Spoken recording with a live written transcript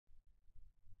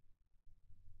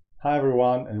Hi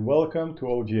everyone and welcome to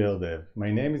OGLDEV. My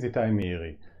name is Etay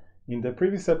Meiri. In the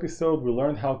previous episode we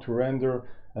learned how to render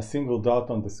a single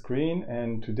dot on the screen,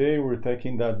 and today we're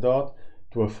taking that dot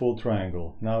to a full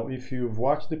triangle. Now if you've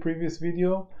watched the previous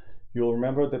video, you'll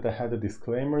remember that I had a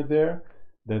disclaimer there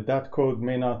that code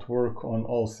may not work on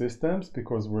all systems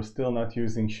because we're still not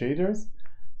using shaders.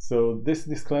 So this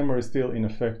disclaimer is still in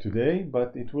effect today,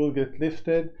 but it will get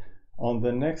lifted on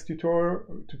the next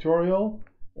tutorial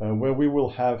where we will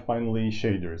have finally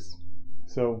shaders.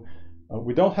 So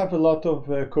we don't have a lot of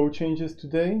code changes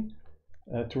today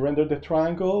to render the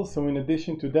triangle. So in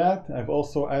addition to that, I've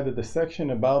also added a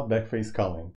section about backface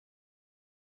culling.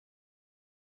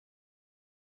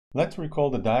 Let's recall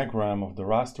the diagram of the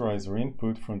rasterizer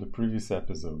input from the previous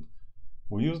episode.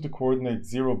 We used the coordinate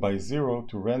 0 by 0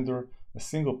 to render a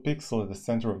single pixel at the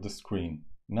center of the screen.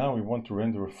 Now we want to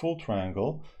render a full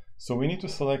triangle, so we need to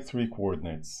select three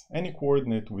coordinates. Any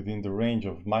coordinate within the range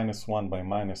of -1 by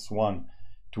 -1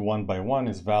 to 1 by 1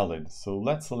 is valid, so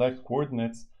let's select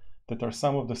coordinates that are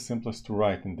some of the simplest to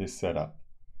write in this setup.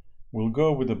 We'll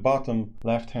go with the bottom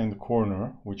left-hand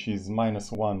corner, which is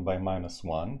 -1 by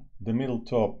 -1, the middle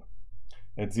top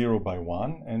at 0 by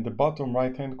 1, and the bottom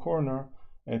right-hand corner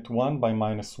at 1 by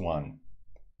 -1.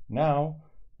 Now,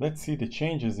 let's see the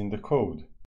changes in the code.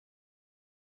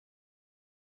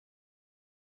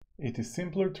 It is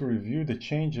simpler to review the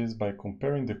changes by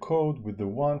comparing the code with the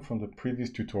one from the previous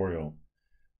tutorial.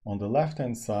 On the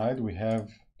left-hand side, we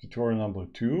have tutorial number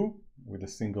 2 with a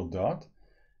single dot,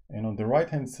 and on the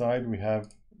right-hand side, we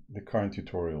have the current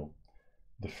tutorial.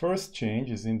 The first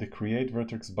change is in the create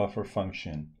vertex buffer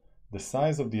function. The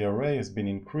size of the array has been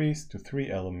increased to 3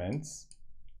 elements,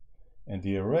 and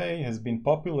the array has been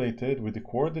populated with the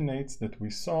coordinates that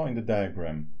we saw in the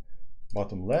diagram,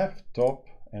 bottom left, top,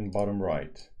 and bottom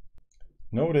right.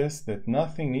 Notice that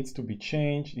nothing needs to be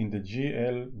changed in the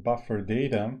GL buffer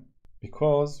data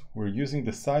because we're using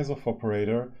the sizeOf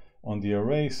operator on the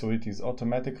array, so it is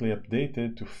automatically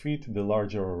updated to fit the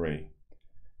larger array.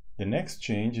 The next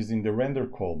change is in the render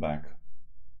callback.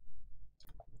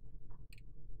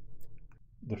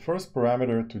 The first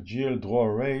parameter to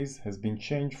glDrawArrays has been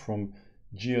changed from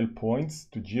GL points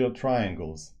to GL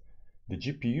triangles. The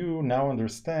GPU now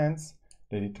understands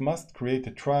that it must create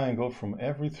a triangle from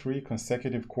every 3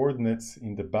 consecutive coordinates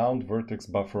in the bound vertex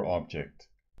buffer object.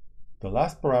 The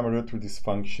last parameter to this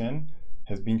function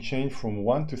has been changed from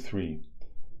 1 to 3.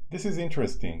 This is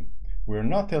interesting. We are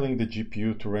not telling the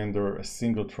GPU to render a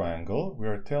single triangle, we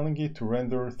are telling it to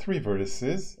render 3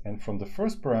 vertices, and from the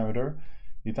first parameter,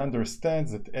 it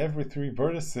understands that every 3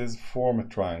 vertices form a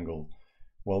triangle.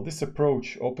 While this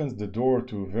approach opens the door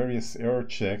to various error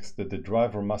checks that the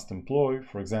driver must employ,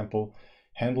 for example,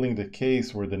 handling the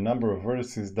case where the number of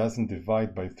vertices doesn't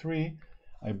divide by 3,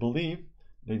 I believe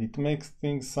that it makes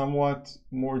things somewhat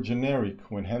more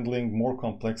generic when handling more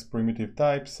complex primitive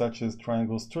types such as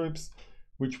triangle strips,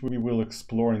 which we will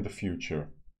explore in the future.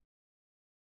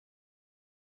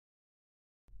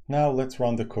 Now let's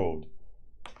run the code.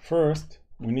 First,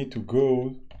 we need to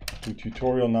go to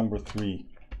tutorial number 3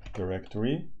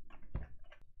 directory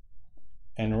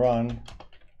and run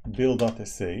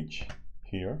build.sh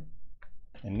here.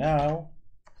 And now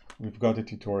we've got a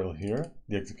tutorial here,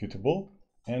 the executable,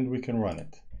 and we can run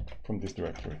it from this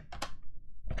directory.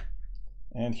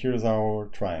 And here's our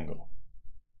triangle.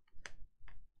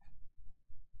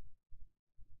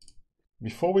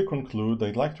 Before we conclude,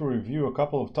 I'd like to review a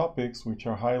couple of topics which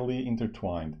are highly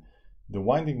intertwined: the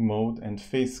winding mode and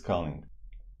face culling.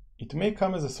 It may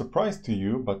come as a surprise to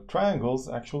you, but triangles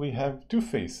actually have 2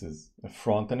 faces, a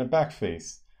front and a back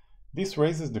face. This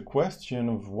raises the question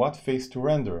of what face to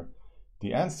render.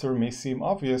 The answer may seem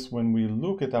obvious when we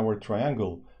look at our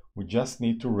triangle. We just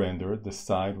need to render the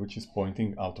side which is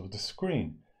pointing out of the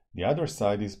screen. The other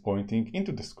side is pointing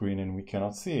into the screen and we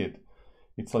cannot see it.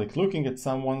 It's like looking at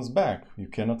someone's back. You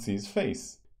cannot see his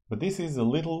face. But this is a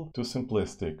little too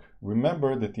simplistic.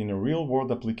 Remember that in a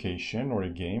real-world application or a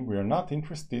game, we are not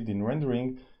interested in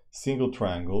rendering single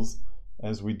triangles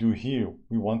as we do here.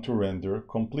 We want to render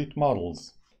complete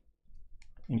models.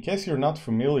 In case you're not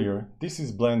familiar, this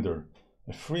is Blender,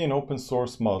 a free and open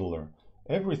source modeler.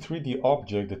 Every 3D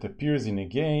object that appears in a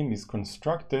game is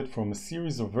constructed from a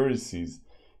series of vertices,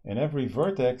 and every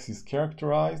vertex is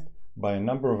characterized by a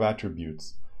number of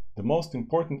attributes. The most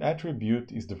important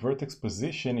attribute is the vertex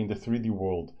position in the 3D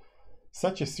world.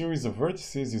 Such a series of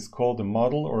vertices is called a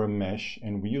model or a mesh,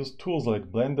 and we use tools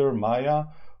like Blender, Maya,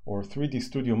 or 3D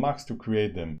Studio Max to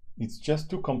create them. It's just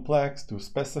too complex to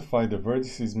specify the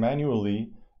vertices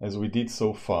manually as we did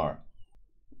so far.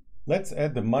 Let's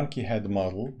add the monkey head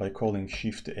model by calling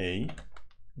Shift A,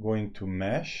 going to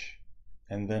Mesh,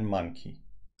 and then monkey.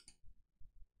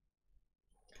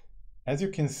 As you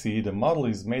can see, the model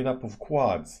is made up of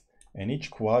quads, and each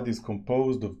quad is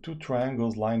composed of two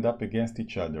triangles lined up against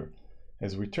each other.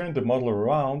 As we turn the model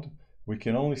around, we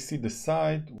can only see the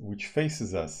side which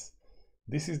faces us.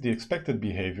 This is the expected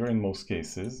behavior in most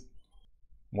cases.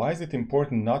 Why is it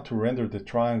important not to render the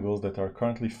triangles that are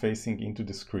currently facing into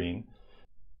the screen?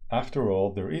 After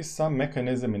all, there is some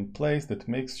mechanism in place that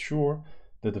makes sure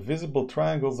that the visible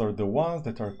triangles are the ones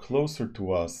that are closer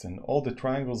to us, and all the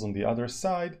triangles on the other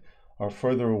side are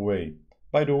further away.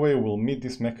 By the way, we'll meet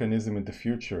this mechanism in the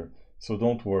future, so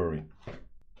don't worry.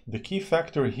 The key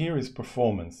factor here is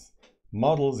performance.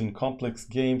 Models in complex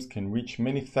games can reach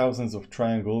many thousands of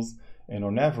triangles, and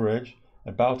on average,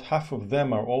 about half of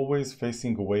them are always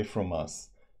facing away from us.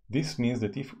 This means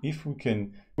that if we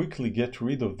can quickly get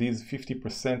rid of these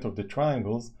 50% of the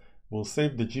triangles, we'll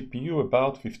save the GPU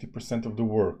about 50% of the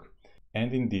work.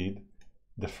 And indeed,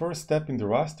 the first step in the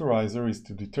rasterizer is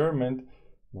to determine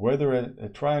whether a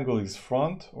triangle is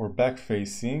front or back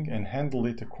facing and handle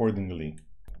it accordingly.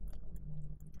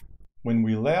 When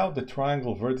we lay out the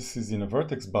triangle vertices in a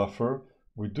vertex buffer,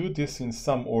 we do this in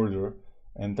some order,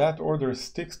 and that order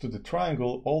sticks to the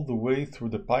triangle all the way through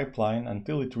the pipeline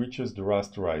until it reaches the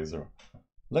rasterizer.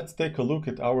 Let's take a look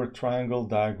at our triangle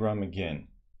diagram again.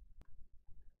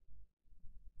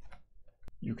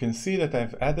 You can see that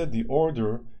I've added the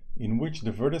order in which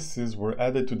the vertices were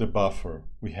added to the buffer.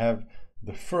 We have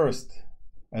the first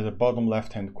at the bottom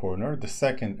left-hand corner, the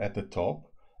second at the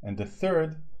top, and the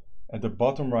third at the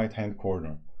bottom right-hand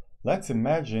corner. Let's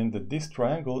imagine that this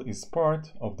triangle is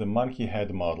part of the monkey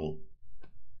head model.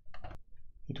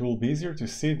 It will be easier to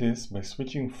see this by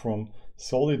switching from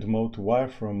solid mode to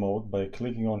wireframe mode by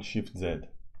clicking on Shift Z.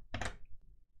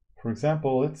 For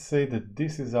example, let's say that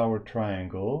this is our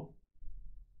triangle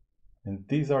and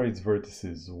these are its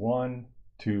vertices 1,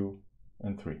 2,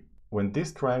 and 3. When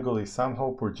this triangle is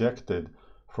somehow projected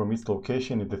from its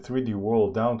location in the 3D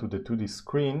world down to the 2D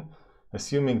screen,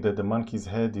 assuming that the monkey's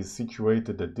head is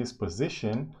situated at this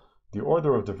position, the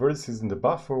order of the vertices in the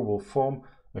buffer will form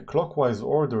a clockwise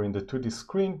order in the 2D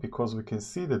screen because we can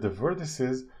see that the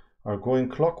vertices are going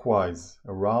clockwise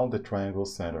around the triangle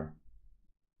center.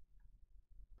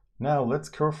 Now let's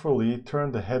carefully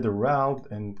turn the head around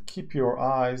and keep your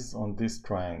eyes on this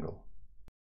triangle.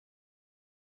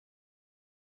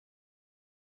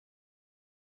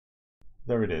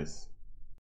 There it is.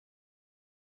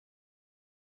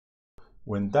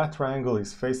 When that triangle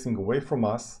is facing away from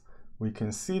us, we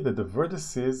can see that the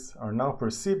vertices are now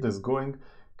perceived as going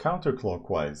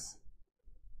counterclockwise.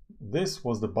 This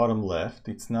was the bottom left,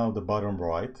 it's now the bottom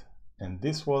right, and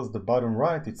this was the bottom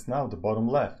right, it's now the bottom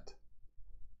left.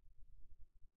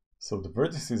 So the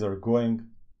vertices are going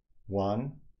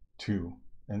 1, 2,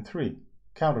 and 3,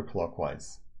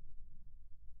 counterclockwise.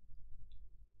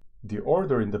 The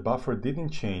order in the buffer didn't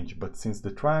change, but since the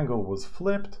triangle was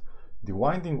flipped, the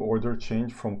winding order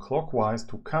changed from clockwise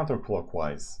to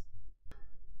counterclockwise.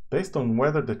 Based on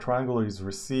whether the triangle is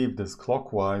received as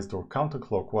clockwise or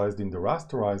counterclockwise in the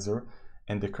rasterizer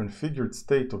and the configured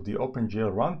state of the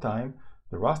OpenGL runtime,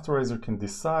 the rasterizer can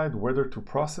decide whether to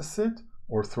process it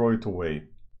or throw it away.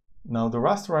 Now, the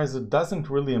rasterizer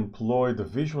doesn't really employ the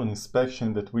visual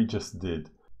inspection that we just did.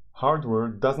 Hardware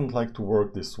doesn't like to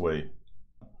work this way.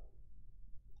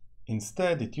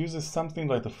 Instead, it uses something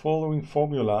like the following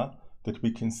formula that we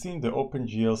can see in the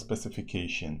OpenGL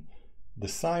specification. The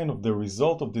sign of the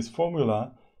result of this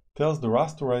formula tells the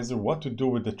rasterizer what to do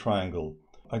with the triangle.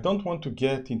 I don't want to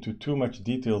get into too much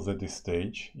details at this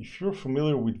stage. If you're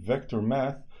familiar with vector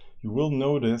math, you will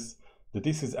notice that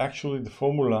this is actually the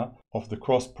formula of the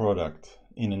cross product.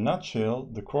 In a nutshell,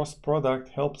 the cross product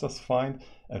helps us find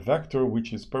a vector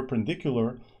which is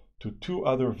perpendicular to two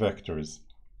other vectors.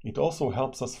 It also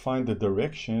helps us find the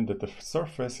direction that the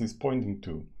surface is pointing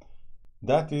to.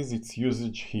 That is its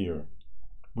usage here.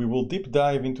 We will deep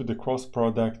dive into the cross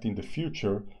product in the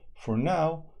future. For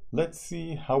now, let's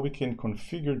see how we can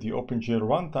configure the OpenGL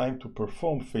runtime to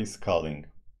perform face culling.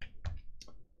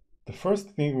 The first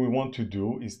thing we want to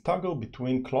do is toggle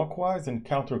between clockwise and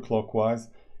counterclockwise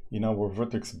in our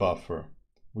vertex buffer.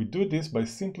 We do this by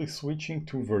simply switching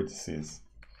two vertices.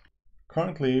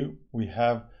 Currently, we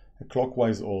have a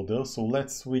clockwise order, so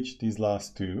let's switch these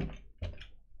last two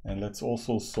and let's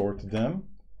also sort them.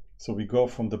 So we go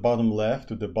from the bottom left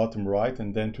to the bottom right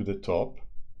and then to the top.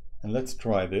 And let's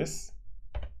try this.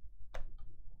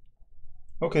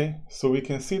 Okay, so we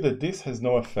can see that this has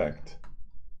no effect.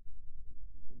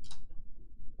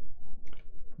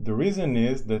 The reason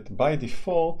is that by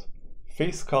default,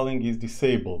 face culling is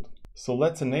disabled. So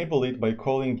let's enable it by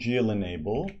calling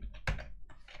GLEnable.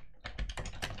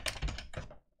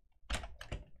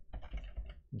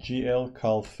 GL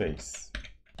cull face.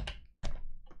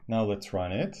 Now let's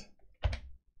run it.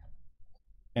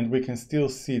 And we can still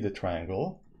see the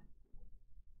triangle.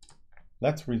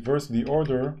 Let's reverse the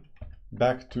order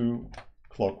back to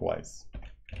clockwise.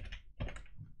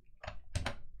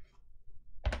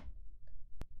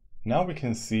 Now we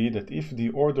can see that if the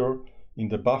order in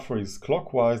the buffer is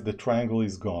clockwise, the triangle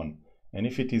is gone. And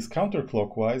if it is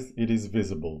counterclockwise, it is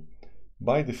visible.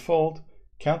 By default,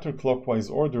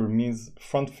 counterclockwise order means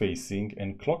front-facing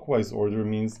and clockwise order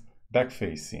means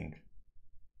back-facing.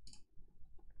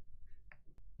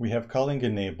 We have culling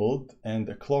enabled and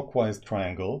a clockwise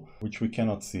triangle, which we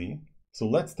cannot see. So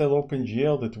let's tell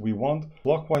OpenGL that we want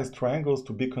clockwise triangles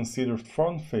to be considered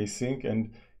front-facing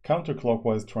and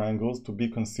counterclockwise triangles to be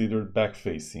considered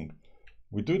back-facing.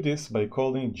 We do this by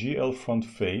calling GL front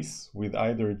face with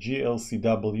either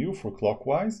GLCW for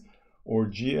clockwise or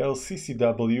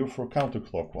GLCCW for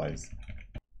counterclockwise.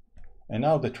 And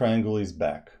now the triangle is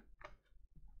back.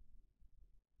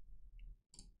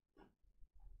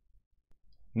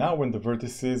 Now when the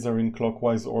vertices are in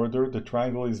clockwise order, the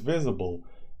triangle is visible,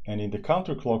 and in the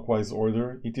counterclockwise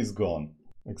order, it is gone.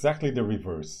 Exactly the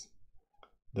reverse.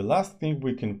 The last thing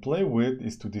we can play with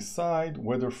is to decide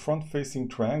whether front-facing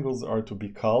triangles are to be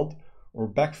culled or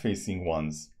back-facing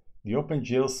ones. The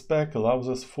OpenGL spec allows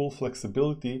us full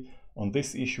flexibility on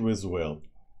this issue as well.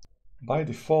 By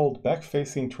default,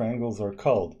 back-facing triangles are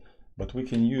culled, but we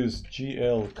can use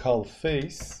GL cull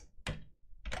face,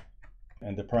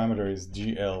 and the parameter is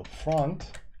GL front,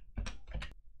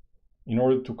 in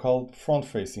order to cull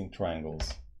front-facing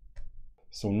triangles.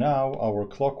 So now our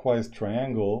clockwise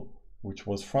triangle, which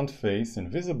was front face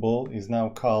and visible, is now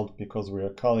culled because we are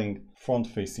culling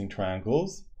front-facing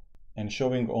triangles and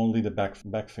showing only the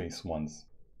back face ones.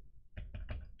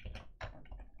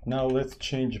 Now let's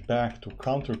change back to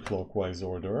counterclockwise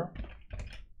order.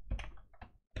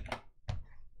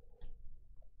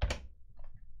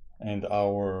 And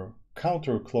our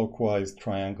counterclockwise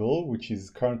triangle, which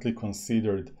is currently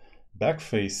considered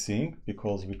back-facing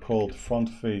because we called front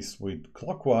face with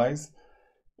clockwise,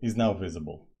 is now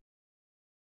visible.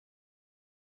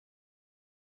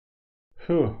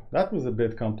 Phew, that was a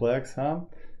bit complex, huh?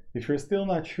 If you're still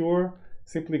not sure,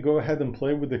 simply go ahead and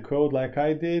play with the code like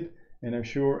I did, and I'm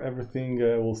sure everything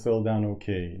will settle down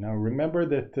okay. Now remember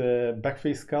that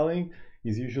backface culling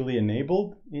is usually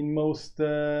enabled in most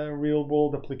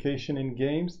real-world application in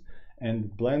games,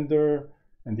 and Blender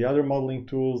and the other modeling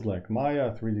tools like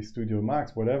Maya, 3D Studio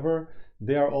Max, whatever,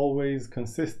 they are always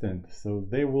consistent. So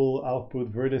they will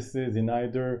output vertices in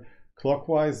either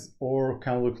clockwise or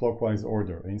counterclockwise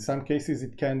order. In some cases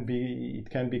it can be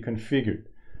configured.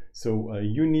 So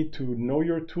you need to know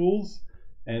your tools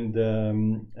and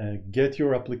get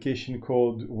your application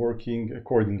code working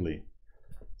accordingly.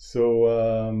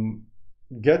 So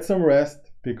get some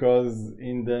rest, because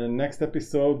in the next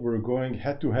episode we're going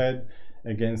head-to-head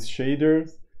against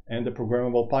shaders and the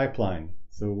programmable pipeline.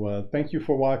 So thank you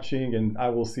for watching, and I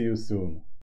will see you soon.